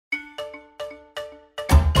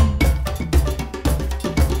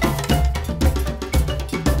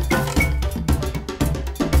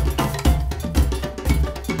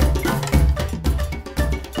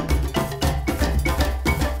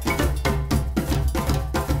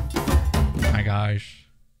Raj.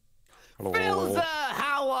 Philza,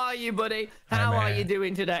 how are you, buddy? How are you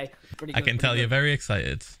doing today? Pretty good, I can tell you're very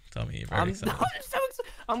excited. Tommy, you're very excited.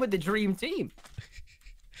 I'm with the dream team.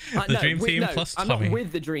 The dream team plus Tommy. I'm not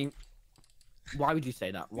with the dream. Why would you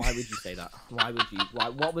say that? Why would you say that? Why would you? Why?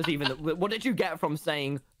 What was even? What did you get from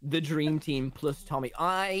saying the dream team plus Tommy?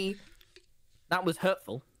 That was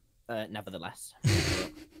hurtful. Nevertheless.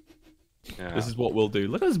 Yeah. This is what we'll do.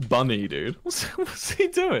 Look at this bunny, dude. What's he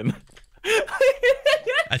doing?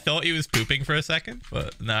 I thought he was pooping for a second,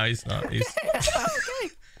 but no, he's not. He's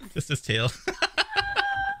just his tail.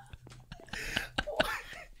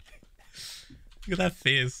 Look at that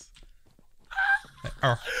face.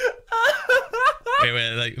 Oh.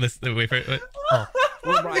 Wait, like, listen, wait for it. Wait. Oh.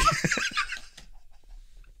 We're right.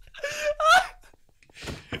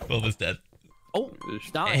 Wilbur's dead. Oh,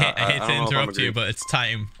 stop. I hate to interrupt you, but it's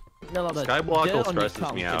time. No, Skyblock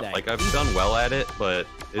stresses me out. Like, I've done well at it, but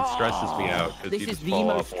it stresses me out. This is the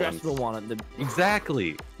most stressful one at the...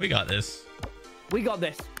 Exactly. We got this. We got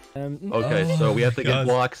this. Okay, so we have to get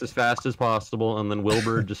blocks as fast as possible, and then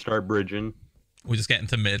Wilbur just start bridging. We just get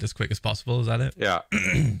into mid as quick as possible. Is that it? Yeah.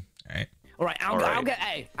 All right. I'll go.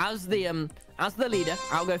 Hey, as the leader,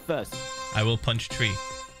 I'll go first. I will punch tree.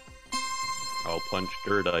 I'll punch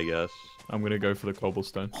dirt, I guess. I'm gonna go for the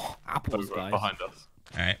cobblestone. Apples, guys. Behind us.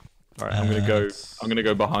 All right. All right. I'm gonna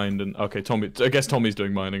go behind and okay. Tommy. I guess Tommy's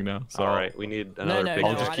doing mining now. So. All right. We need another. No,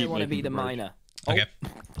 I didn't want to be the miner. Okay.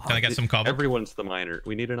 Can I get some cobble? Everyone's the miner.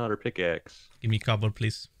 We need another pickaxe. Give me cobble,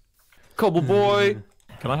 please. Cobble boy.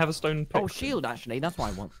 Can I have a stone pick? Oh, shield, actually. That's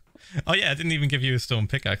what I want. Oh, yeah. I didn't even give you a stone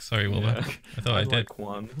pickaxe. Sorry, Wilbur. Yeah. I thought I did. Like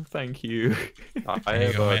one. Thank you. I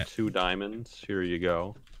have 2 diamonds. Here you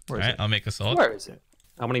go. All right. I'll make a sword. Where is it?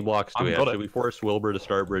 How many blocks do we have? Should we force Wilbur to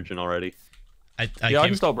start bridging already? I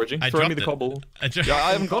can start bridging. Throw me the cobble. I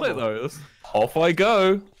haven't got it, though. Off I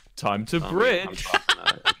go. Time to bridge.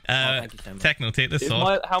 Techno, take this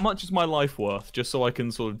sword. How much is my life worth? Just so I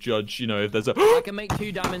can sort of judge, you know, if there's a... I can make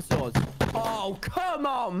 2 diamond swords. Oh, come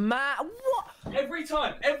on, Matt. What? Every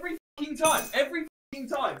time. Every fucking time. Every fucking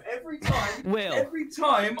time. Every time. Will. Every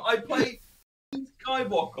time I play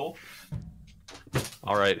Skyblock.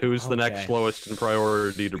 All right, who's the next lowest in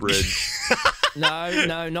priority to bridge?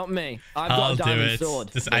 No, not me. I've got a diamond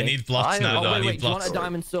sword. I need blocks now. Oh, I need blocks. Do you want a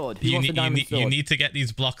diamond sword? You need to get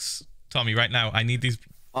these blocks, Tommy, right now. I need these.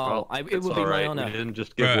 Oh, it would be my honor. We didn't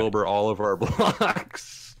just give Wilbur all of our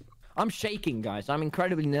blocks. I'm shaking, guys. I'm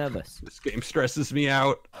incredibly nervous. This game stresses me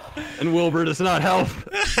out, and Wilbur does not help.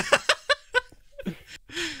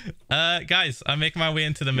 Guys, I'm making my way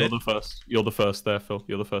into the mid. You're the first there, Phil.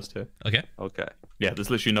 You're the first here. Okay. Okay. Yeah, there's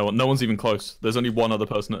literally no one. No one's even close. There's only one other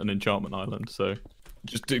person at an enchantment island, so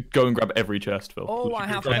just go and grab every chest, Phil. Oh, I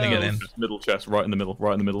have trying to get in. Middle chest, right in the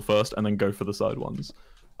middle first, and then go for the side ones.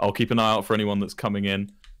 I'll keep an eye out for anyone that's coming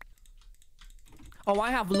in. Oh,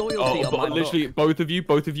 I have loyalty on my literally, both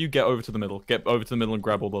of you get over to the middle. Get over to the middle and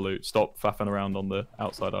grab all the loot. Stop faffing around on the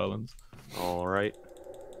outside islands. All right.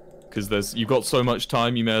 Because you've got so much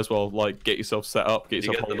time, you may as well like get yourself set up, get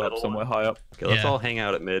yourself holed up somewhere high up. Okay, let's all hang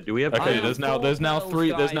out at mid. Do we have? Okay, there's now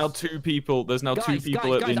 2 people. There's now 2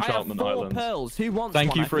 people at the enchantment island. Pearls. Who wants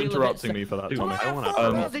Thank you one? for interrupting me for that, Tommy. I have 4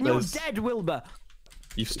 pearls and you're dead, Wilbur.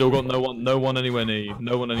 You've still got no one anywhere near you.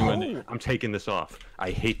 No one anywhere near you. I'm taking this off.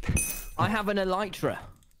 I hate this. I have an elytra.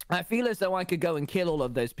 I feel as though I could go and kill all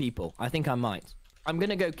of those people. I think I might. I'm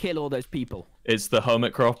gonna go kill all those people. It's the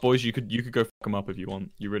Hermitcraft boys. You could go fuck them up if you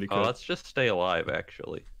want. You really could. Oh, let's just stay alive,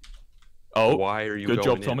 actually. Oh, why are you? Good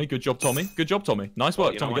job, in? Tommy. Good job, Tommy. Good job, Tommy. Nice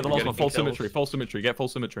work, Tommy. Get the last one. Full symmetry. Full symmetry. Get full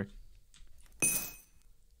symmetry.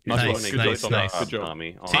 Nice. Good job,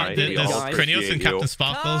 Tommy. See, there's Cranios and Captain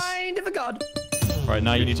Sparkles. Kind of a god. Right,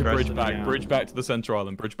 now you need to bridge back. Bridge back to the center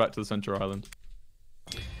island. Bridge back to the center island.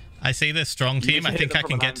 I see this strong team. I think I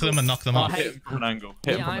can get to them and knock them off. Hit from an angle.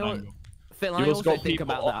 Hit from an angle. Phil, I also think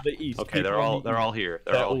about that. Okay, they're all here.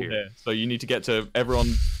 They're all here. So you need to get to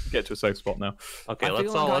everyone. Get to a safe spot now. Okay, I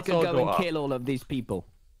let's feel all like I could go and up. kill all of these people,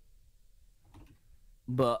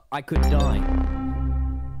 but I could die.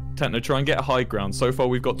 Techno, try and get a high ground. So far,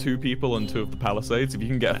 we've got 2 people and 2 of the palisades. If you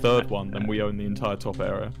can get a 3rd one, then we own the entire top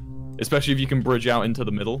area. Especially if you can bridge out into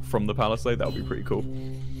the middle from the palisade, that would be pretty cool.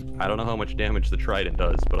 I don't know how much damage the trident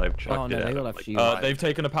does, but I've chucked it at him. They've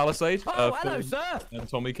taken a palisade. Oh, hello, sir. And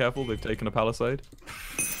Tommy, careful. They've taken a palisade.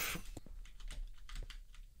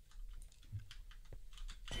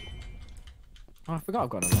 Oh, I forgot I've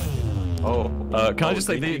got a light. Oh, can I just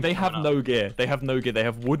say they have no gear. They have no gear. They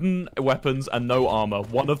have wooden weapons and no armor.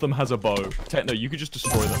 One of them has a bow. Techno, you could just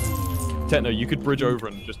destroy them. Techno, you could bridge over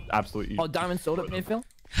and just absolutely. Oh, diamond sword up here, Phil.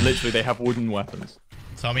 Literally, they have wooden weapons.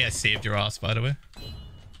 Tommy, I saved your ass, by the way.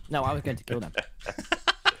 No, I was going to kill them.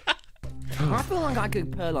 I feel like I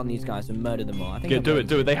could pearl on these guys and murder them all. I think. Yeah, do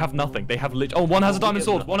it. They have nothing. They have lit. Oh, one has a diamond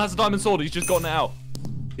sword. One has a diamond sword. He's just gotten it out.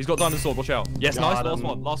 He's got diamond sword. Watch out. Yes, nice. Last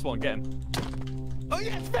one. Last one. Get him. Oh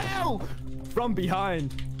yes, fell from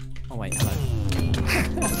behind. Oh wait, hello.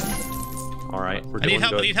 All right, we're doing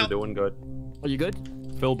good. We're doing good. Are you good?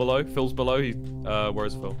 Phil below. Phil's below.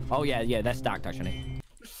 Where's Phil? Oh yeah, they're stacked actually.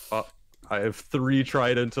 I have 3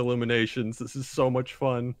 trident eliminations. This is so much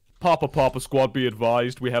fun. Papa squad, be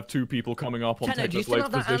advised. We have 2 people coming up on Techno, do you still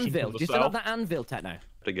have that anvil? Do you still have that anvil, Techno?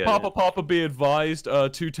 Papa, be advised. 2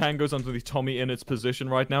 tangos under the Tommy in its position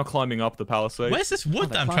right now, climbing up the palisade. Where's this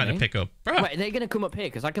wood that I'm trying to pick up? Bro. Wait, they're gonna come up here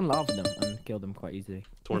because I can lava them and kill them quite easily.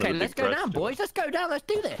 Okay, let's go down, boys. Let's go down. Let's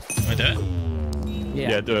do this. I do it.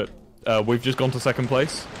 Yeah, do it. We've just gone to 2nd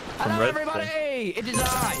place. Hello, everybody! It is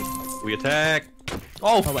I. We attack.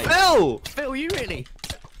 Oh, wait. Phil! Phil, you really?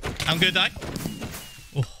 I'm gonna die.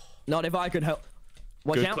 Oh. Not if I could help.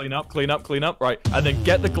 Watch Good. out. Clean up. Right, and then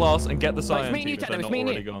get the glass and get the cyan. It's me and you, Techno. It's me and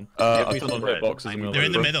you. Gone. I've done on hitboxes. They're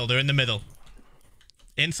in the middle. They're in the middle.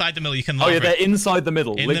 Inside the middle, you can lava it. Oh yeah, they're it. inside the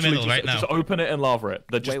middle. In Literally the middle right now. Just open it and lava it.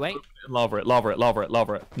 Just wait. Lava it.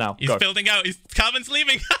 Now, He's go. building out. Calvin's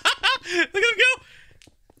leaving. Look at him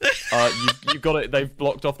go. You got it. They've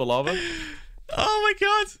blocked off the lava. Oh my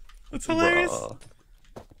god, that's hilarious.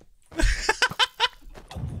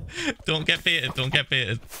 Don't get baited. Don't get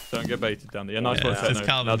baited. Don't get baited down there. Yeah, nice one. Just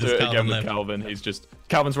Calvin. Now do it again with Calvin. He's just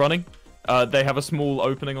Calvin's running. They have a small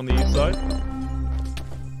opening on the east side.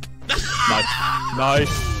 Nice.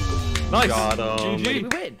 Got him. GG. We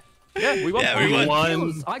win. Yeah, we won. Yeah, we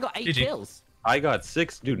won. I got 8 kills. I got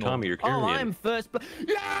 6. Dude, Tommy, you're carrying. Oh, I'm first.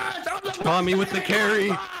 Yes! Tommy with the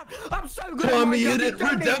carry. I'm so good. Tommy in it,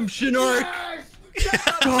 redemption arc.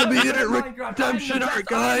 Tommy in it, redemption arc,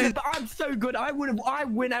 guys. I'm so good. I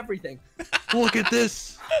win everything. Look at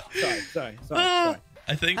this. Sorry. I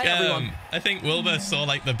think Wilbur saw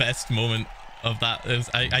like the best moment of that.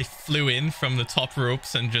 I flew in from the top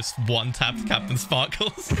ropes and just one-tapped Captain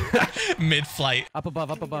Sparkles mid-flight. Up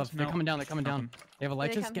above. They're coming down. They have a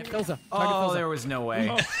light. Just get Filza. Oh, there was no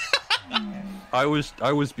way. I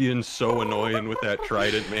was being so annoying with that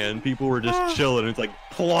trident, man. People were just chilling. It's like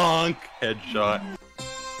plonk headshot.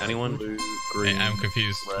 Anyone? Blue, green. I'm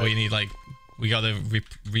confused. Red. We gotta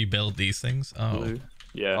rebuild these things. Oh. Blue.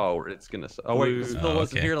 Yeah. Oh, it's gonna. Oh wait, Phil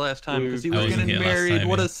wasn't here last time because he was wasn't getting here last married. time,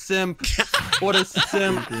 What yeah. a simp! What a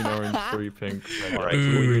simp! Green, orange, 3 pink. Red. All right,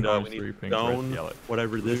 Blue, so green, we orange, need 3 pink. stone, Red, yellow.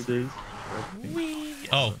 whatever this is.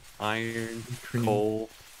 Oh. Iron, coal.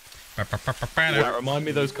 Remind me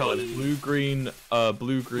of those colors. Blue, green,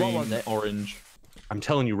 orange. I'm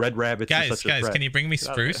telling you, red rabbits are such a threat. Can you bring me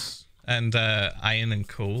spruce and iron and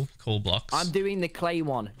coal blocks? I'm doing the clay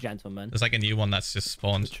one, gentlemen. There's like a new one that's just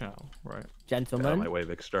spawned. Right. Gentlemen. Get out of my way,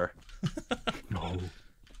 Vicstar. No.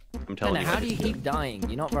 I'm telling you. How do you keep dying?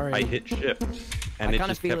 You're not very. I hit shift, and I it kind of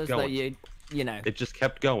just feel kept as though going. you know. It just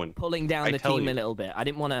kept going. Pulling down the team a little bit. I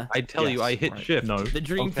didn't want to. I tell you, I hit shift. No. The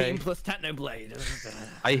dream team plus Technoblade.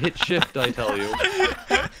 I hit shift, I tell you.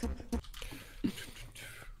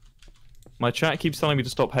 My chat keeps telling me to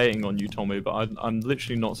stop hating on you, Tommy, but I'm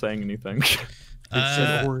literally not saying anything.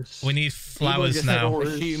 We need flowers now.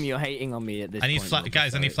 Assume you're hating on me at this point.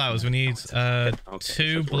 Guys, I need flowers. We need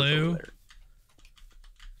 2 blue,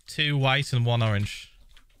 2 white, and 1 orange.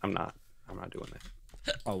 I'm not doing that.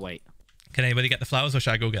 Oh wait. Can anybody get the flowers, or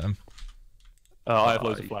should I go get them? I have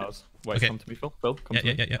loads of flowers. Wait, okay. Come to me, Phil. Phil, come to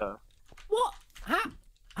me. Yeah. What?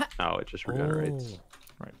 No, it just regenerates.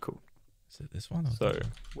 Right, cool. Is it this one? So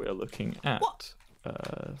we're looking at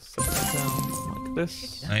setting it down like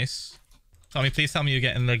this. Nice. Tommy, please tell me you're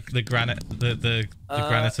getting the granite, the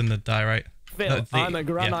granite and the diorite. Phil, I'm a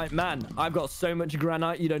granite man. I've got so much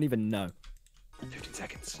granite you don't even know. 15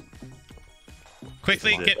 seconds.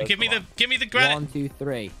 Quickly, give me the granite. 1, 2,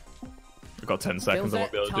 3. We've got 10 seconds. I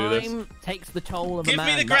won't be able to do this. Time takes the toll of Give a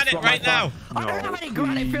man. me the granite right now. I don't have any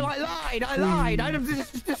granite. Phil, I lied.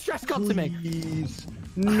 The stress got to me. Please.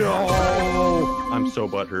 No. I'm so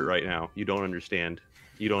butthurt right now. You don't understand.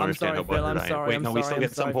 You don't understand how butthurt I am. Wait, no, we still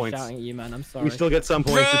get some points. I'm sorry. We still get some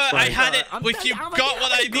points. It's Bruh, I fine. had it. If you got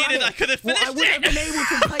what I needed, I could have finished I would have been it. able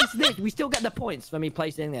to place this. We still get the points for me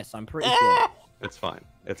placing this. I'm pretty sure. It's fine.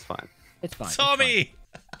 It's fine. It's fine. Tommy.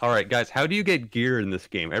 All right, guys. How do you get gear in this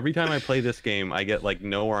game? Every time I play this game, I get like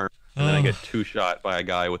no armor, and then I get 2-shot by a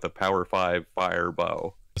guy with a power 5 fire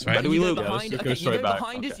bow. That's right. How do we loot? Behind, let's go okay, straight you go back.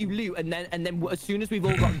 behind us, you loot, and then as soon as we've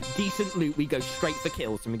all got decent loot, we go straight for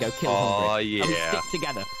kills and we go kill Oh, hungry. And we yeah. stick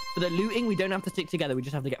together. For the looting, we don't have to stick together. We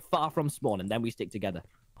just have to get far from spawn, and then we stick together.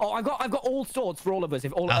 Oh, I've got all swords for all of us.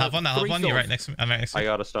 If all I'll have one. I'll have 3 one. You're swords. right next to me. I'm right next to I me.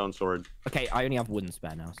 got a stone sword. Okay, I only have wooden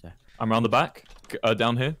spare now, so I'm around the back.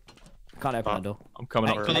 Down here. can't open that door. I'm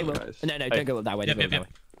coming Hey, up. hey, Will. Will. No, Hey. don't go up that way. Yep, Don't go yep, that way.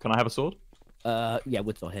 Can I have a sword? Yeah,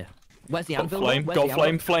 wood sword here. Where's the Got anvil? flame. Where's Got the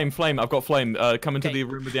flame. anvil? Flame. I've got flame. Come into Okay. the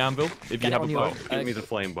room with the anvil. If Get you it have on a your- bow. Give me the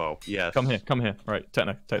flame bow. Yes. Come here. Come here. Right,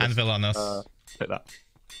 Techno. Take this. Anvil on us. Take that.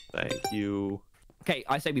 Thank you. Okay,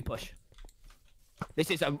 I say we push.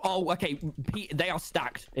 This is oh, okay. They are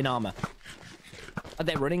stacked in armor. Are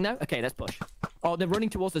they running now? Okay, let's push. Oh, they're running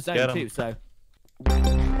towards the zone Get 'em. too. So.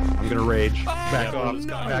 I'm gonna rage. Back off. no.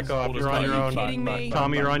 Back off. You're on your Are you own. kidding me?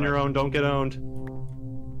 Tommy, you're on your own. Don't get owned.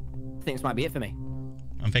 I think this might be it for me.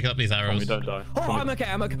 I'm picking up these Tommy, arrows. don't die. Oh, Tommy. I'm okay.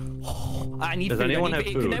 I'm okay. Oh, I need Does food. anyone I have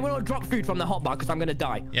need food? Can anyone drop food from the hotbar? Because I'm gonna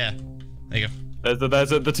die. Yeah. There you go.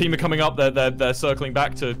 The team are coming up. They're circling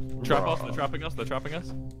back to trap us. They're trapping us. They're trapping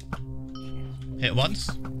us. Hit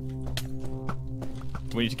once.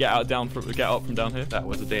 We need to get up from down here. That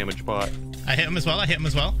was a damage bot. I hit him as well. I hit him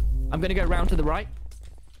as well. I'm gonna go round to the right.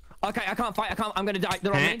 Okay, I can't fight. I can't. I'm gonna die.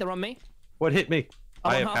 They're on me. They're on me. What hit me?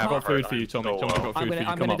 I'm I on have half I've heart. got food for you, Tommy. So Tommy, I've got food for you. I'm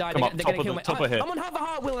Come gonna up. die. Come up. They're Top gonna of kill the me. top of here. I'm on half a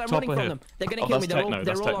heart, Will, and I'm Top running of from here. them. They're gonna Oh, kill me. that's They're Techno. all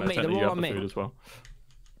That's on Techno. me. Techno. They're You all have on the me. food as well.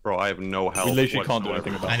 Bro, I have no health. We literally can't do whatsoever.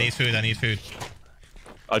 anything about I it. need food. I need food.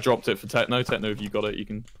 I dropped it for Techno. Techno, if you got it, you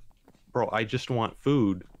can. Bro, I just want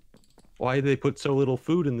food. Why do they put so little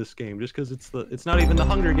food in this game? Just because it's not even the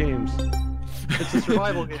Hunger Games. It's a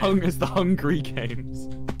survival game. It's the Hungry Games.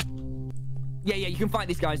 Yeah, you can fight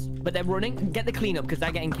these guys, but they're running. Get the cleanup because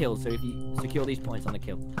they're getting killed. So if you secure these points on the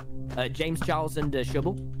kill, James Charles and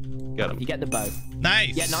Shovel. Get If you him. get the bow.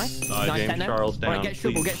 Nice. Yeah, nice. James Techno. Charles All right, down, get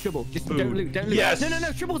Shovel. please. Get Shovel. Just Food. don't loot. Don't loot. Yes.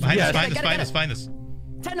 No. Shovel's Behind us. Get it, Behind us. get it, Behind us. get Behind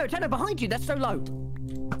us. it. Techno, behind you. That's so low.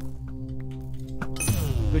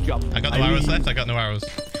 Good job. I got no arrows left. I got no arrows.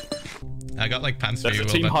 I got like pants for There's you. a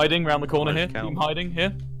team Wilbur. hiding around the corner here. Count. Team hiding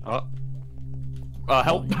here. Oh,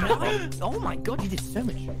 Help. Oh my god, you did so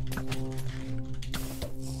much.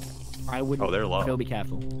 I would. Oh, they're low. Phil, be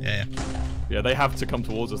careful. Yeah. Yeah, they have to come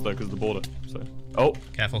towards us though because of the border. So. Oh,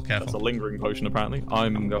 Careful. that's a Careful. lingering potion apparently.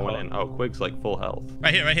 I'm going in. Oh, Quig's like full health.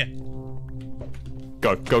 Right here. Right here.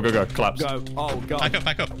 Go. Collapse. Go. Oh god. Back up.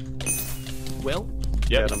 Back up. Will,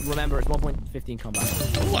 Yeah. Get him. remember it's 1.15 combat.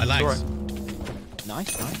 Oh, I lagged. Alright.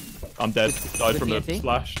 Nice. I'm dead. Died With from a TNT?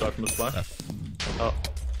 splash. Died from a splash. Oh.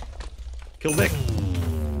 Kill Nick.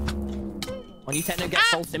 On you, Techno, get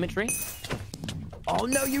full symmetry. Oh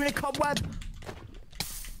no, you're in a cobweb.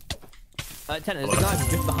 Techno, there's a guy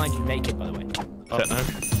just behind you, naked, by the way. Techno.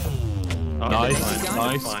 Oh, Nice. it's fine.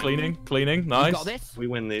 Nice. It's fine. Cleaning. You Nice. got this. We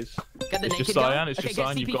win these. Get the It's naked just guy. Cyan. It's Okay, just get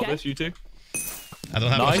Cyan. You've got CPK. this, you two. I don't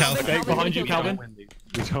have Nice. much health. Okay, behind you, Calvin.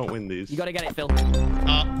 We don't win these. You gotta get it, Phil.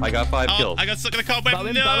 Oh, I got 5 kills. I got stuck in the cobweb.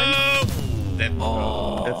 Bowen, No. Dead.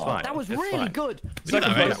 Oh, It's fine. that was It's really fine. good. We did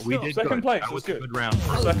that, right? Yeah, we did Second good. place, That was that's a good. good round. That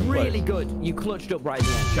was Second place. really good. You clutched up right at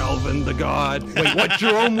the end. Calvin the God. Wait, what?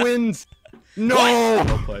 Jerome wins? No!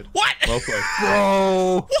 Well played. What? Well played.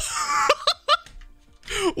 Bro!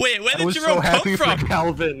 Wait, where I did was Jerome so happy come for from?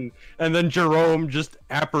 Calvin, and then Jerome just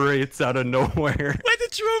apparates out of nowhere. Where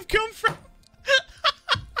did Jerome come from?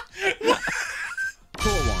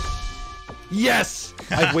 Cool one. Yes!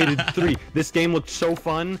 I've waited 3. This game looked so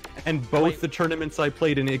fun, and both the tournaments I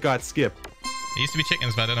played in it got skipped. It used to be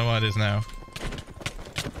chickens, but I don't know what it is now.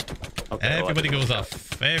 Okay, Everybody well, goes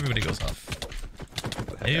off. Everybody goes off.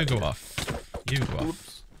 You go off. You go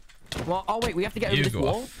off. Well, oh wait, we have to get You over this go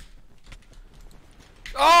wall. off.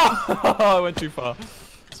 Oh! I went too far.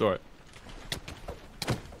 Sorry.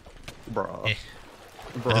 Bro. Eh.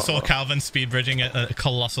 I just saw Calvin speed bridging at a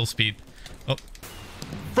colossal speed. Oh,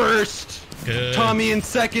 First! good. Tommy in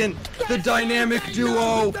second! The dynamic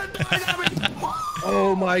duo!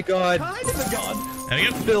 Oh my god! Kind of a god. There we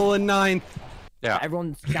go. Phil in 9th. Yeah.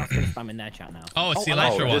 Everyone's chat's gonna spam in their chat now. Oh, it's the I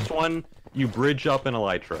Elytra like one. This one, you bridge up in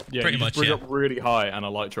Elytra. Yeah, Pretty you much, just bridge yeah. up really high and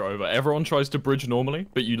Elytra over. Everyone tries to bridge normally,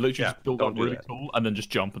 but you literally Yeah, just build don't up do really that. tall and then just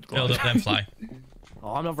jump and Build glide. up, then fly.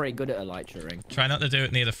 Oh, I'm not very good at a light ring. Try not to do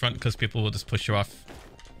it near the front because people will just push you off.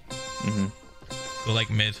 Mm-hmm. Go like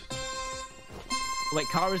mid. Wait,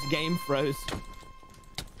 Kara's game froze.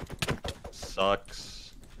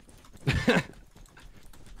 Sucks.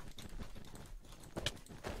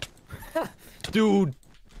 Dude!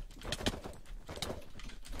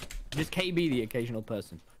 Just KB the occasional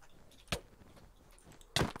person.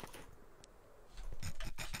 I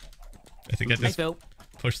think I Hey just Phil.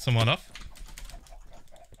 pushed someone off.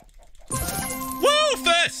 Woo!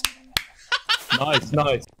 First! Nice,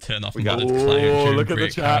 nice. Turn off We got modded it. client Oh, during look at the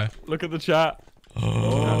break chat. Look at the chat.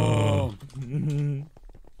 Oh.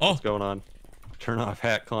 What's going on? Turn off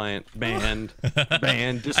hack client. Banned.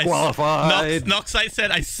 Banned. I- Disqualified. Noxite said,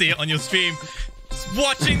 I see it on your stream.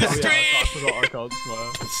 Watching the I stream. forgot I can't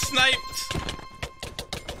swear. Sniped.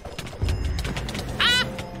 Ah!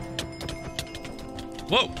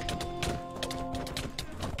 Whoa.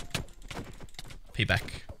 Payback.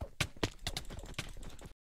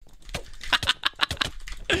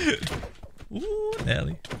 Ooh,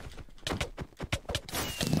 Nelly.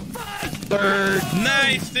 Third.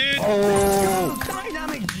 Nice, dude. Oh,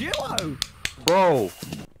 Dynamic duo. bro.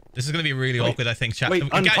 This is gonna be really awkward, I think. Chat. Wait,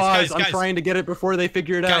 unpause. I'm trying to get it before they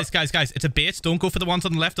figure it out. Guys, it's a bait. Don't go for the ones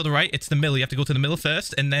on the left or the right. It's the middle. You have to go to the middle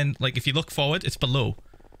first, and then, like, if you look forward, it's below.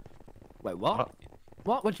 Wait, what?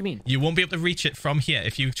 What? What do you mean? You won't be able to reach it from here.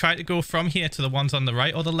 If you try to go from here to the ones on the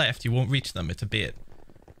right or the left, you won't reach them. It's a bait.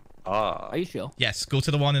 Are you sure? Yes, go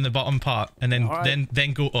to the one in the bottom part, and then Alright.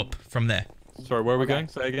 then go up from there. Sorry, where are we going?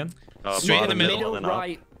 Say again. Straight in the Bottom, middle. and then up.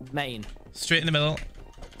 Right, main. Straight in the middle.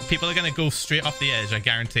 People are gonna go straight off the edge. I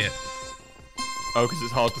guarantee it. Oh, because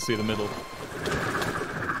it's hard to see the middle.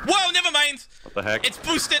 Whoa! Never mind. What the heck? It's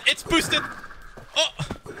boosted. It's boosted. Oh,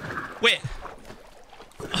 wait.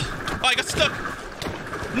 Oh, I got stuck.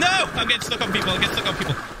 No, I'm getting stuck on people. I'm getting stuck on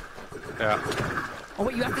people. Yeah. Oh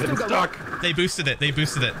wait, you have to Getting still go. stuck. They boosted it. They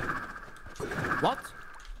boosted it. What?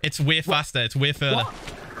 It's way faster. It's way further.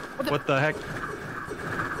 What the heck?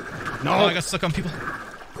 No. Oh, I got stuck on people.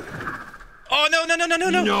 Oh no! No! No! No! No!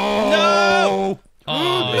 No! No.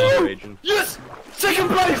 Oh. Raging. Yes! Second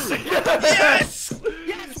place! Yes!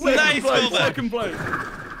 Nice, Wilbur. Second place.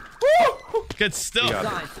 Good stuff. Yeah.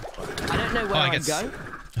 Guys, I don't know where I I get go.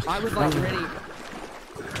 I was like really.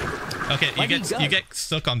 Okay, Where do you go? you get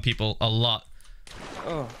stuck on people a lot.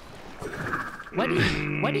 Where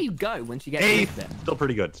do you go once you get Eighth. to it? Still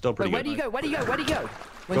pretty good. Still Wait, pretty where good. do you go? Where do you go? Where do you go?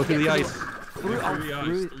 When Go you through get the to ice. Through, oh, Through the ice.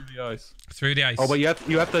 through. Through the ice. Through the ice. Oh, but you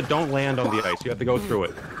have to don't land on the ice. You have to go through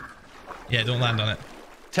it. Yeah, don't land on it.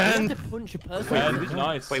 You have 10. to punch a person. And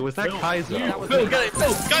nice. Wait, was that Kaizo? That was Phil, me. get it,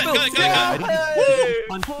 Phil. Got it. I didn't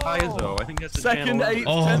punch Woo! Kaizo. I think that's the Second, channel. 8th,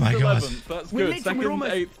 Oh 10th, my God. 11th. That's We good. literally Second,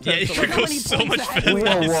 almost- 8th, 10th, Yeah, you could 11th. go many so points much ahead. further,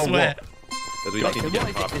 I swear. Because we don't need to So get what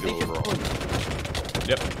is top it? two Is it just overall. punch?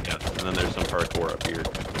 Yep. Yeah, and then there's some parkour up here.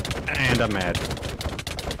 And I'm mad.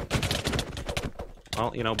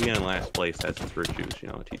 Well, you know, being in last place has its virtues. You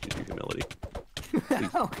know, it teaches you humility. Okay.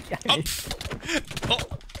 Oh, pff.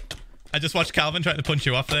 Oh. I just watched Calvin trying to punch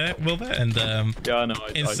you off there, Wilbur, and Yeah, I know.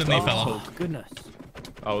 instantly fell off. Oh goodness.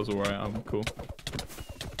 I was alright. I'm cool.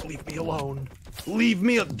 Leave me alone. Leave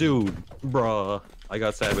me, dude. Bruh. I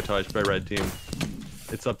got sabotaged by red team.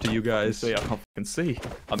 It's up to you guys. See, I can't fucking see.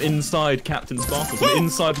 I'm inside Captain Sparkles. I'm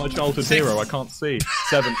inside my childhood hero. I can't see.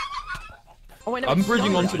 7. Oh, wait, no, I'm it's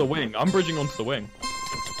bridging not onto the right. wing. I'm bridging onto the wing.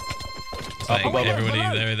 Like, above it.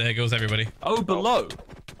 everybody, there goes everybody. Oh, below.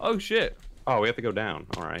 Oh shit. Oh, we have to go down.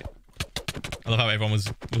 All right. I love how everyone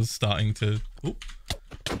was starting to. Ooh.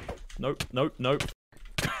 Nope. Nope. Nope.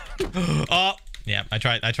 Oh, yeah. I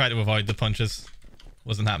tried to avoid the punches.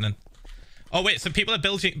 Wasn't happening. Oh wait, so people are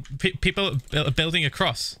building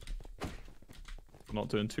across. I'm not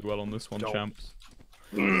doing too well on this one, champs.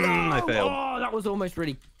 I failed. Oh, that was almost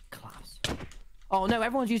really class. Oh no,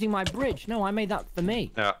 everyone's using my bridge. No, I made that for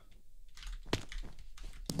me. Yeah.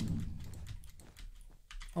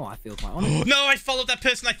 Oh, I feel quite honest. No, I followed that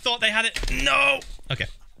person. I thought they had it. No. Okay.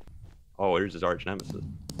 Oh, here's his arch nemesis.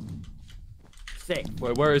 Sick.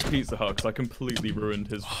 Wait, where is Pizza Hut? 'Cause I completely ruined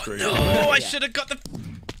his stream. No, I should have got the.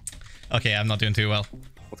 Okay, I'm not doing too well.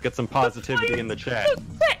 Let's get some positivity in the chat.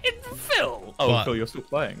 Phil. Oh, What? Phil, you're still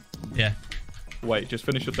playing. Yeah. Wait, just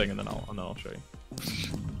finish your thing and then I'll show you.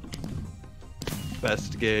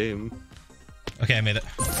 Best game. Okay, I made it.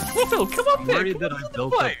 Phil, come on, I'm worried that I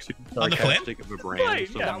built up too On the flip? sarcastic of a brand.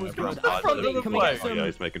 So yeah, that was whenever good. I'm positive, Can we get oh, yeah, some-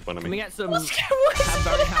 he's making fun of Can we me. get some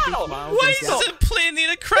very happy smiles? Why in is chat? this a plane need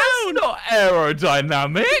a crown? Not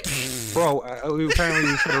aerodynamic. Bro, apparently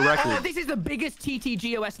you set a Oh, record. this is the biggest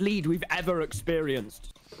TTGOS lead we've ever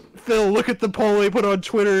experienced. Phil, look at the poll they put on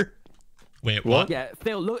Twitter. Wait, what? Yeah,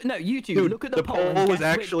 Phil, look, no, YouTube, Dude, look at the poll. poll and was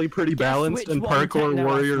guess actually pretty guess balanced, which and one Parkour Techno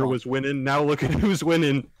Warrior won. was winning. Now look at who's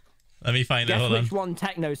winning. Let me find it. Guess Hold on. which one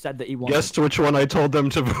Techno said that he won. Guess which one I told them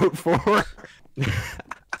to vote for.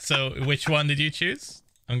 So, which one did you choose?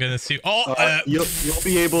 I'm gonna see. Oh, You'll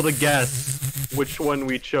be able to guess which one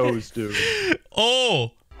we chose, dude.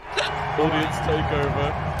 oh. Audience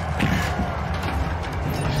takeover.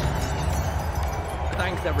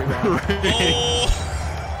 Thanks, everyone. Oh.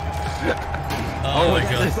 Oh my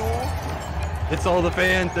god. It's all the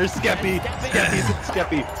fans. There's Skeppy. Skeppy's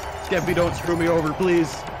Skeppy. Skeppy, don't screw me over, please.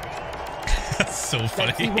 That's so Let's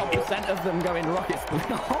see funny. what percent of them go in rockets.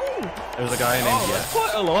 Oh, There's a guy in Oh, India. that's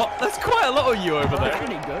quite a lot. That's quite a lot of you over that's there.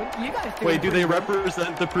 pretty good. You guys do. Wait, do they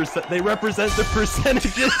represent the percent? They represent the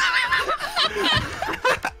percentages.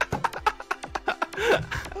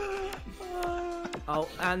 Oh,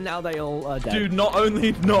 and now they all are dead. Dude, not only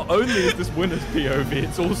is this winner's POV,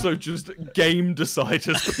 it's also just game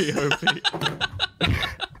decider's POV.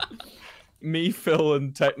 Me, Phil,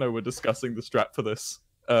 and Techno were discussing the strat for this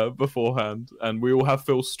beforehand, and we all have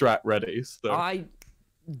Phil's strat ready. So I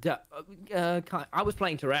was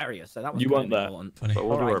playing Terraria, so that was You kind weren't of there. important. Funny. But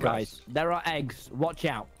we'll do our Alright, guys, best. there are eggs. Watch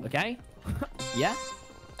out, okay? Yeah?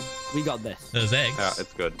 We got this. Those eggs. Yeah,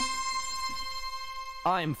 it's good.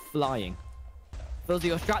 I'm flying. Fuzzy,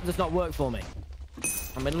 your strat does not work for me.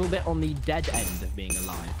 I'm a little bit on the dead end of being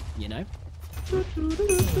alive, you know?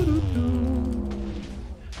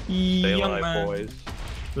 Stay young alive, man, boys.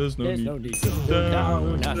 there's no There's need no need to to go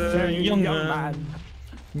down. I say, young young man. man.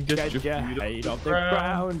 Get Get your feet head off off the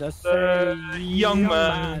ground. I Uh, say, young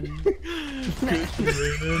man.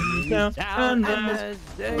 Down and I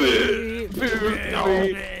say,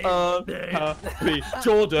 happy.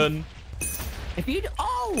 Jordan. if you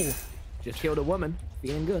just killed a woman,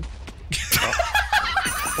 feeling good.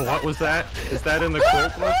 What was that? Is that in the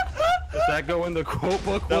quote book? Does that go in the quote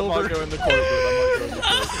book? That Wilbur? might go in the quote book. That might go in the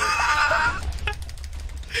quote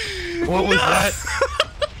book. What was that?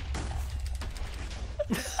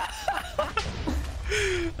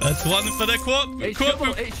 That's one for the quote. It's quote Shubble.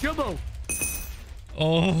 book. It's Shubble.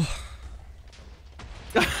 Oh.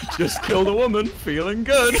 Just killed a woman, feeling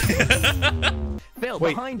good. Phil,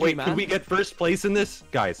 Wait, behind wait, you, man. could we get first place in this?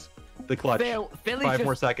 Guys, the clutch. Phil is 5 just...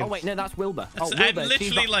 more seconds. Oh wait, no, that's Wilbur. That's, oh, I'm Wilbur. she's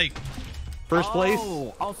literally not- like. First place?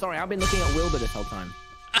 Oh, sorry, I've been looking at Wilbur this whole time.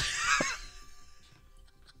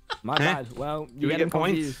 My Huh? bad. Well, Do you we get get him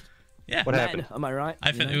points? confused. Yeah. What Men, happened? am I right? I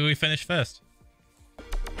You know? we finished first.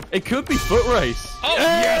 It could be foot race. Oh,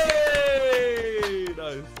 Yay!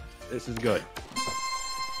 Nice. This is good.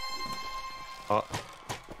 Oh.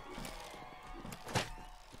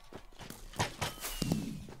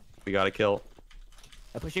 We got to kill.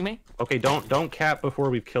 They're pushing me. Okay, don't cap before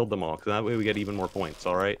we've killed them all, because that way we get even more points.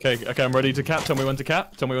 All right. Okay, I'm ready to cap. Tell me when to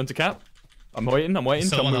cap. Tell me when to cap. I'm waiting.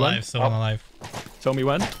 Still Tell one me when. alive. Still one alive. Tell me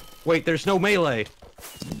when. Wait, there's no melee.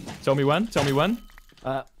 Tell me when. Tell me when.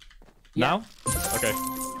 Yeah. Now. Okay.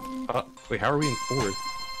 Wait, how are we in fourth?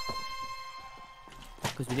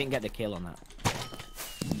 Because we didn't get the kill on that.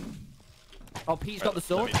 Oh, Pete's got the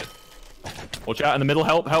sword. Watch out in the middle.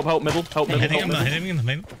 Help! Help! Help! Middle! Help! Middle! Hitting Help! him. Middle. Hitting him in the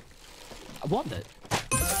middle. What the?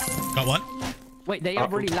 Got one. Wait, they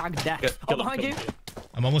have really lagged death. Get- Oh, Kill him, behind kill you. him.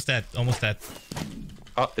 I'm almost dead. Almost dead.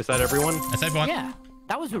 Is that everyone? That's everyone. Yeah,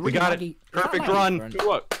 that was a really We got it. laggy... Is that Perfect laggy, run. friend? Good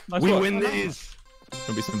work. Nice We work. win these.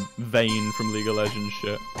 Gonna be some Vayne from League of Legends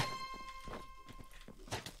shit.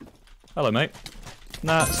 Hello, mate.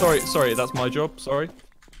 Nah, sorry, that's my job. Sorry.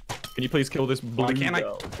 Can you please kill this blue can't I-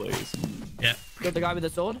 girl, please? Yeah. Killed the guy with the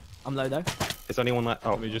sword. I'm low though. Is anyone left?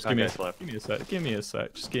 Oh, Let me just that give me a guy's left. Give me a sec. Give me a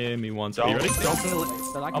sec. Just give me one sec. Are you Don't, ready? don't kill it.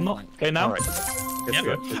 So like I'm not. Okay, now. All right. It's Yep.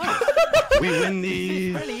 good. It's good. We win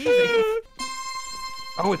these. Really easy.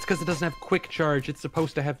 Oh, it's because it doesn't have quick charge. It's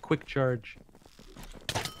supposed to have quick charge.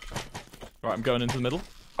 Right, I'm going into the middle.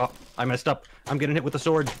 Oh, I messed up. I'm getting hit with the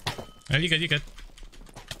sword. Oh, you good. You good.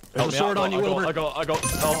 There's Help a me sword out. on you, I Wilbur. got I'm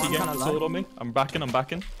RT game. kinda low. Sword on me. I'm backing. I'm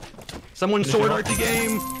backing. Someone Finishing sword off. art the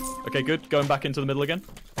game. Okay, good. Going back into the middle again.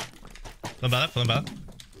 Plumbella. Plumbella.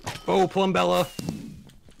 Oh, Plumbella.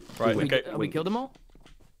 Right. We, Okay. we killed them all.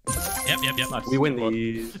 Yep. Yep. Yep. Nice. We win Good work.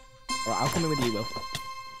 these. Alright, I'll come in with you, Will.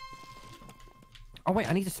 Oh wait,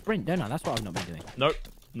 I need to sprint, don't I? That's what I've not been doing. Nope.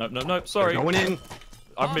 Nope. Nope. Nope. Sorry. Going in.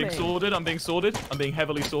 I'm being Army. sworded. I'm being sworded. I'm being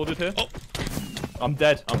heavily sworded here. Oh, I'm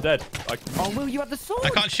dead. I'm dead. Oh, Will, you have the sword. I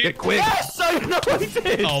can't shoot. Get quick. Yes, I know I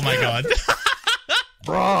did. Oh my god.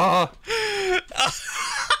 Bruh.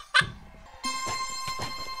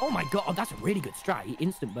 Oh my god, oh, that's a really good strat. He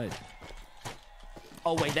instant both.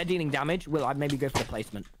 Oh wait, they're dealing damage. Will I maybe go for the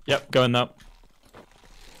placement? Yep. Going now.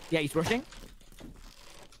 Yeah, he's rushing.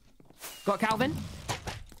 Got Calvin.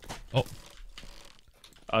 Oh.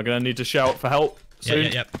 I'm gonna need to shout for help Yeah. soon.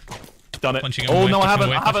 Yeah. Yep. Done it. Punching him Oh away. no, I punching haven't.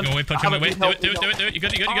 away, I haven't. punching away. Punching I away. haven't Do it. Do it. Do it. You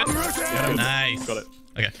good. You good. You good. Yeah, good. Nice. Got it.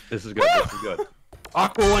 Okay. This is good. This is good.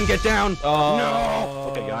 Aqua One, get down. Oh,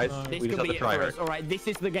 No. Okay, guys. no. This We just could have be to it try for hard. us. All right, this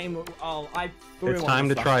is the game. Oh, I. threw It's him on time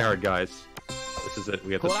the to stuff. try hard, guys. This is it.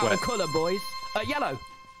 We have to Call out sweat. the color, boys. Yellow.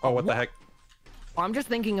 Oh, what the heck? I'm just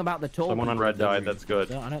thinking about the tall. Someone on people red that died. we- That's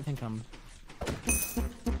good. I don't think I'm.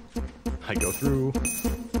 I go through.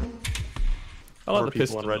 I like More the people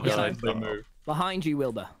pistol on red noise died. as they move. Behind you,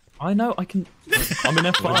 Wilbur. I know, I can... I'm in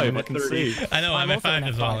F5, I can see. I know, I'm also F5 in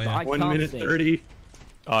as well, F5, yeah. but I 1 can't minute see. 30.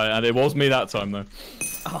 And it was me that time, though.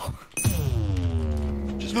 Oh.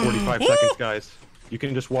 Just 45 seconds, guys. You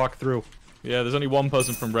can just walk through. Yeah, there's only one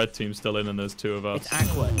person from red team still in, and there's 2 of us. It's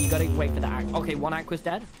Aqua. You gotta wait for the Aqua. Okay, one Aqua's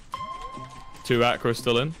dead. 2 Aqua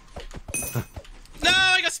still in. No,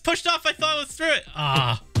 I got pushed off. I thought I was through it.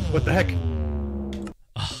 Ah. What the heck?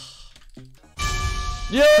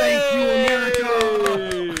 Yay! Thank you,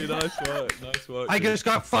 America! Nice work, nice work. I just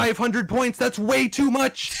got 500 points. That's way too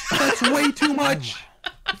much. That's way too much.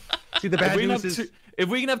 See, the bad news is... If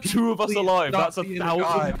we can have 2 of us Please alive, stop that's a being a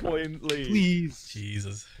 1,000 god. point lead. Please.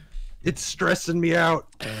 Jesus. It's stressing me out.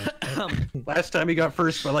 Last time he got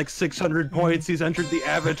first by like 600 points. He's entered the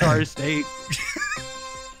Avatar state.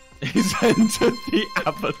 He's entered the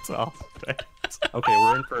Avatar state. Okay,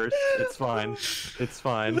 we're in first. It's fine. It's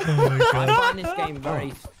fine. I find this game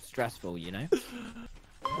very stressful, you know?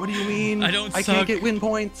 What do you mean? I don't I suck. can't get win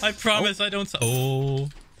points. I promise I don't. Oh.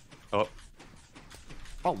 Oh.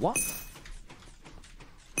 Oh, what?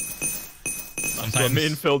 So Sometimes, me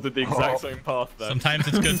and Phil did the exact same path there. sometimes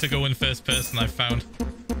it's good to go in first person. I've found.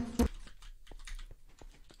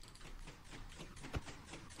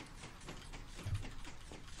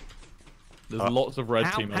 There's lots of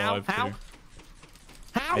red team alive How? too.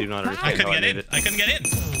 How? I do not I understand. couldn't how get made in. it. I couldn't get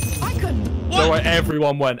in. I couldn't. What? Don't worry,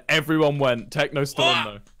 everyone went. Everyone went. Techno's still in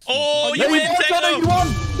though. Oh, you No, win, won, Techno, you Techno. won!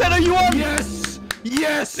 Techno, you won! Yes!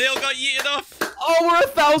 Yes! They all got yeeted off. Oh, we're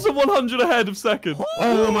 1,100 ahead of second.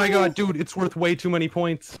 Oh my god, dude, it's worth way too many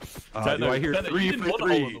points. Do I hear Techno, 3 you didn't for want a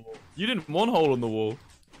hole in 3? the wall. You didn't want a hole in the wall.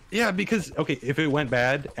 Yeah, because, okay, if it went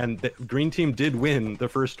bad, and the green team did win the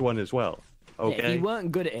first one as well. Yeah, if Okay? you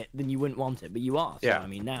weren't good at it, then you wouldn't want it, but you are. So, Yeah. I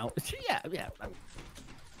mean, now... Yeah.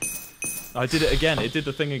 I did it again. It did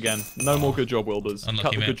the thing again. No more good job, Wilders. Unlucky,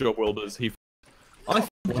 Cut the mate. good job, Wilders.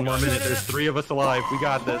 One more minute, there's 3 of us alive. We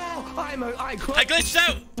got this. I I glitched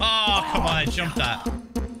out. Oh, come on. I jumped that.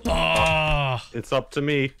 Oh, It's up to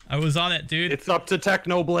me. I was on it, dude. It's up to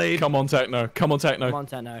Technoblade. Come on, Techno. Come on, Techno. Come on,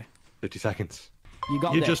 Tenno. 50 seconds. You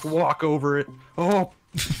got You this. just walk over it. Oh.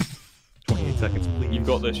 28 seconds, please. You've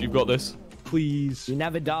got this. You've got this. Please. You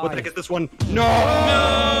never die. What the heck is this one?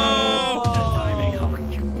 No!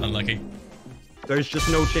 Unlucky. There's just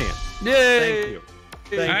no chance. Yay! Thank you.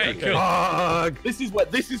 Thank Alright, you. cool. Dog. This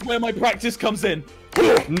is where my practice comes in.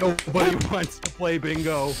 Nobody wants to play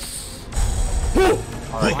bingo.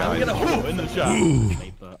 Alright, I'm guys. gonna hole in the chat.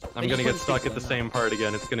 I'm gonna get stuck at the same part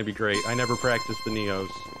again. It's gonna be great. I never practiced the Neos.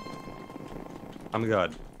 I'm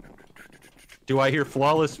good. Do I hear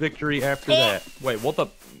flawless victory after that? Wait, what the?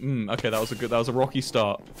 Okay, that was a rocky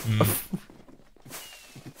start.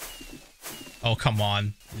 Oh, come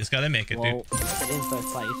on. You just gotta make it, Well, dude. it's in first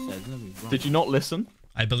place, so there's nothing wrong. Did you not listen?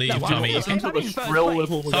 I believe, No, Tommy. You listen can, to the Shrill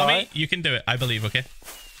little Tommy, guy. you can do it. I believe, okay?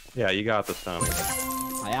 Yeah, you got this, Tommy.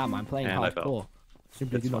 I am. I'm playing And I fell. hardcore.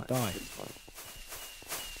 Simply It's do not fine. die. It's fine.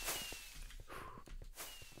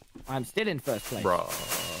 I'm still in first place. Bruh.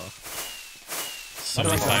 So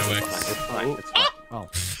many fireworks. It's fine. It's fine. Oh,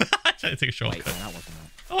 I tried to take a wait, shortcut. no, that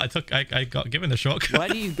wasn't right. I got given the shortcut. Where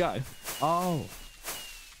do you go? Oh.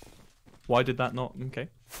 Why did that not? Okay,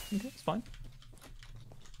 it's fine.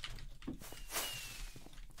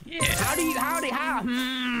 Yeah. Howdy, how?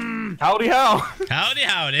 Howdy how? Howdy,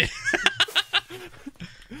 howdy.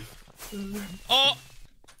 Oh,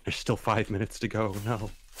 There's still 5 minutes to go. No.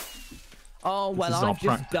 Oh, well, is our I've just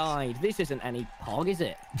practice. died. This isn't any pog, is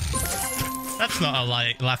it? that's not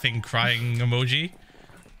a laughing, crying emoji.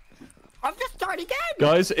 I've just died again!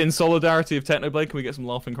 Guys, in solidarity of Technoblade, can we get some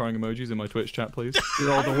laughing, crying emojis in my Twitch chat, please?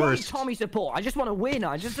 You're all I the don't want worst. Tommy support. I just want to win.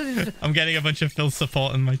 I just... I'm getting a bunch of Phil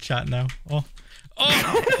support in my chat now. Oh.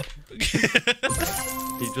 Oh.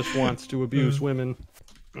 He just wants to abuse women.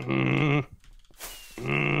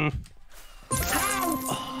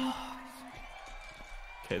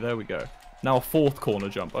 Okay, there we go. Now a 4th corner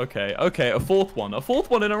jump. Okay, a 4th one. A 4th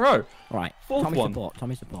one in a row. Right. Fourth Tommy one. support.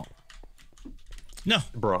 Tommy support. No.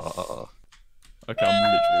 Bruh. Okay, I'm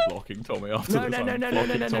literally blocking Tommy after No, this. no, I'm no, no, blocking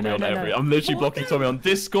no, no, Tommy no, on no, every. no. I'm literally blocking Tommy on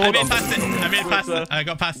Discord. I made I'm past it. blocking I made past Twitter. it. I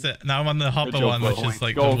got past it. Now I'm on the hopper Good job, one, which Phil. is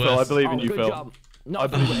like Go on, the Phil. I worst. believe in Oh, you, good Phil. job. No, I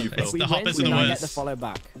believe in you, if Phil. we The win, hoppers we are the don't get worst. the follow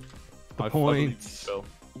back. I believe in you, Points. Phil.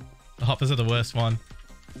 The hoppers are the worst one.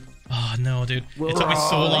 Oh no, dude! It took me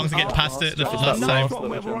so long to get past it the last the time.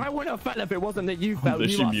 last one. I wouldn't have felt if it wasn't that you felt.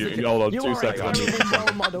 Literally You are muting. such a- Hold on, you 2 are a seconds. terrible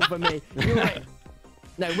role model for me. You are...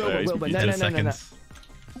 No, Yeah, Wilbur, he's Wilbur, muted. no, 10 no, no, no, no. seconds.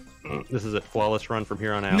 This is a flawless run from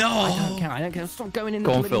here on out. No! I don't care. Stop going in the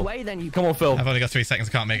Go on, bloody Phil. way then, you... Come on, Phil. I've only got 3 seconds.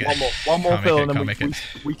 Can't make it. One more Can't Phil, make it, and then can't make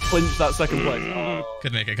it. we clinch that second place.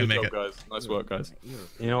 Could make it. Could Good make job, it. guys. Nice work, guys.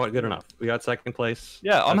 You know what? Good enough. We got second place.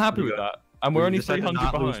 Yeah, I'm That's happy pretty with good. that. And we're only decided to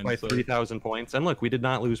 300 not lose behind. by so- 3,000 points. And look, we did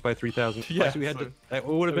not lose by 3,000 Yeah, points. We had so- to. It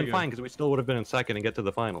would have there been we go. fine because we still would have been in second and get to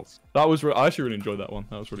the finals. That was. I actually really enjoyed that one.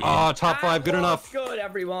 That was really good. Oh, top 5. Good enough. Good,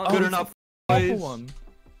 everyone. Good enough. Awful Guys. one.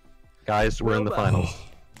 Guys, we're in the Wilbur. finals.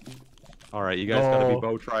 All right, you guys gotta be Oh.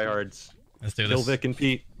 bow tryhards. Let's do Kill this. Vic and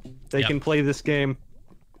Pete. They Yep. can play this game.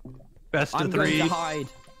 Best I'm of going 3. to hide.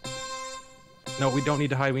 No, we don't need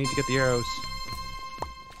to hide. We need to get the arrows.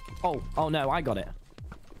 Oh no, I got it.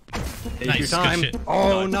 Take Nice, your good time. shit.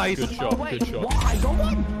 Oh, nice. Good shot. Oh wait, Good shot. what? I got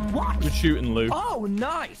one. What? Good shooting, Lou. Oh,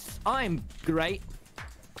 nice. I'm great.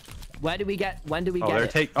 Where do we get? When do we Oh,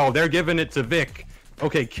 get it? they're giving it to Vic.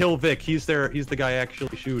 Okay, kill Vic. He's the guy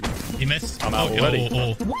actually shooting. You missed. I'm out oh, already.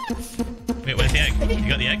 Oh, oh. What? Wait, where's the egg? You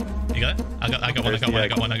got the egg? You got it? I got one. I There's got the one. I egg.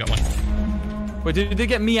 got one. I got one. Wait, did they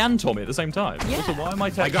get me and Tommy at the same time? Yeah. Also, why am I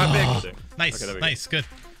I got Vic. Nice. Okay, there we go. Nice. Good.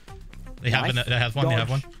 They have. Nice. They have one. They have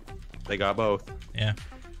one. Dodge. They got both. Yeah.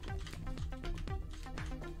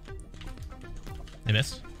 They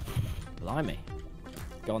missed. Blimey.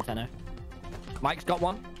 Go on, Tenno. Mike's got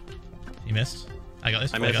one. You missed. I got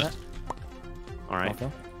this. I I missed. got it. All right.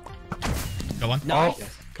 Phil. Got one. Nice.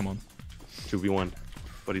 Yes. Come on. 2v1.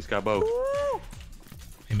 But he's got both.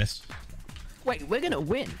 He missed. Wait, we're gonna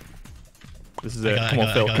win. This is I it. got it, Come I on,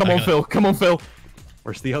 got it, Phil. I got it, Come I on, got Phil. Come on, Phil.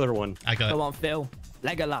 Where's the other one? I got it. Come on, Phil.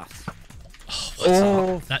 Legolas.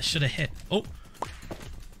 Oh. That should have hit. Oh.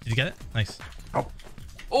 Did you get it? Nice.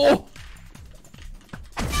 Oh.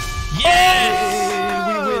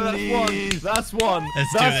 Yes! We win That's these. one. That's one.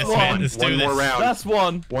 Let's do That's this, one. man. Let's do One this. more round. That's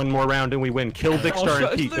one. One more round and we win. Kill Vic Oh, Star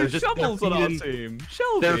and Pete. there's They're Shovels on our feeding, team.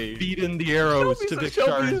 they're Shelby. feeding the arrows to Vic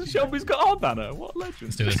Star. Shelby's got our banner. What a legend.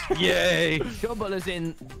 Let's do this. Yay! Trouble as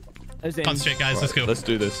in. Concentrate, guys. Let's go. Let's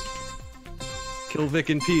do this. Kill Vic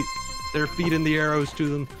and Pete. They're feeding the arrows to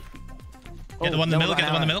them. Get the one in the no, middle. Get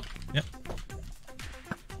the one in the arrow. middle. Yep.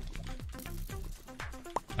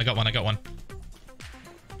 I got one. I got one.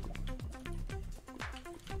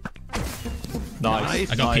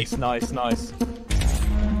 Nice. I got Nice. Pete. Nice.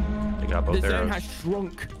 They got both The zone arrows. has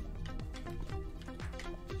shrunk.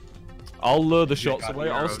 I'll lure the shots got away.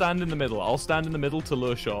 the I'll arrows. stand in the middle. I'll stand in the middle to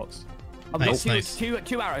lure shots. Nice, two, nice.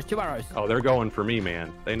 two arrows. 2 arrows. Oh, they're going for me,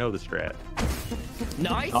 man. They know the strat.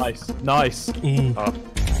 Nice. Nice. Ooh. Oh,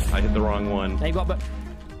 I hit the wrong one. They've got. But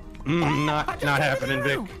Not happening,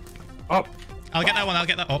 Vic. Oh, I'll get that one. I'll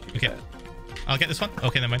get that. Oh, okay. I'll get this one.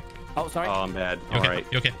 Okay, never mind. oh, sorry. oh, I'm bad. You okay? All right.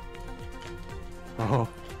 You okay? Oh,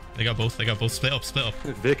 They got both. They got both. Split up. Split up.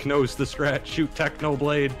 Vic knows the strat. Shoot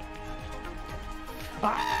Technoblade.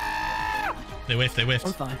 They whiffed. They whiffed.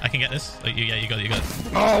 I'm fine. I can get this. Oh, yeah, you got it. You got it.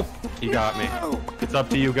 Oh, he got me. It's up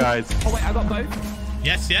to you guys. Oh wait, I got both.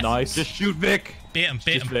 Yes, yes. Nice. Just shoot Vic. Bait him.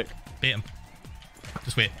 Bait Just him. Vic. Bait him.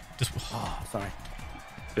 Just wait. Just Oh, sorry.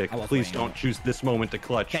 Vic, I was please waiting. don't choose this moment to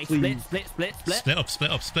clutch. Okay, Please. split. split up.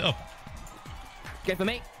 Split up. Split up. Go for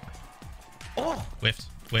me. Oh, Whiffed.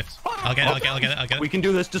 Whiffed. I'll get it. I'll get it. I'll get We it. can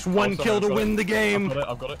do this. Just one sorry, kill I've to got win it. the game.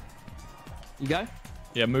 I've got it. you go.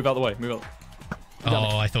 Yeah, move out the way. Move out.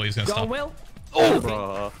 Oh, I thought he was gonna Go on, stop. Will.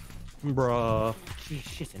 Bruh. Bruh. Jeez,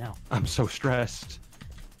 shit now. I'm so stressed.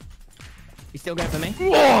 You still going for me?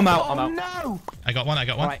 Oh, I'm out. I'm Oh out. no! I got one. I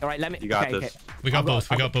got one. All right. Let me. You got okay, this. Okay, We got I've got- both.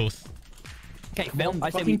 We I've got both. okay Phil. I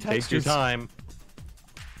say fucking we. take- Take your Textures. time.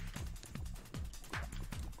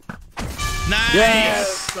 Nice.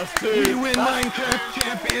 Yes, that's 2. We win Minecraft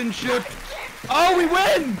Championship. Oh, we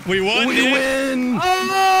win! We won. We dude. win.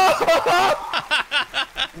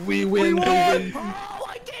 We win the win. Oh,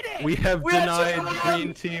 I did it! We have We denied actually the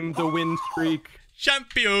green team the win streak.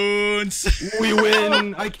 Champions. We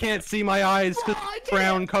win. I can't see my eyes because I did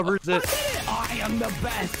brown it. covers it. I am the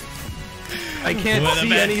best. I can't We're the see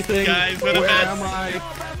best, anything. guys, we're the Where best. am I?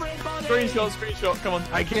 Screenshot. Come on.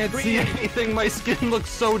 I can't see anything. My skin looks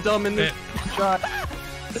so dumb in this shot.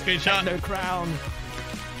 Screenshot. No crown.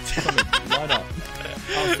 Line up.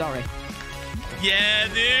 Oh, sorry. Yeah,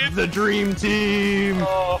 dude. The dream team.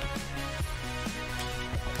 Oh,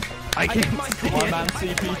 I I get can't my see my man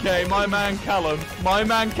CPK. My man Callum.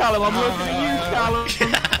 I'm looking at you, Callum.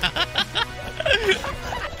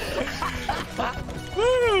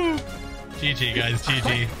 Woo. GG, guys.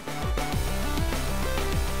 GG.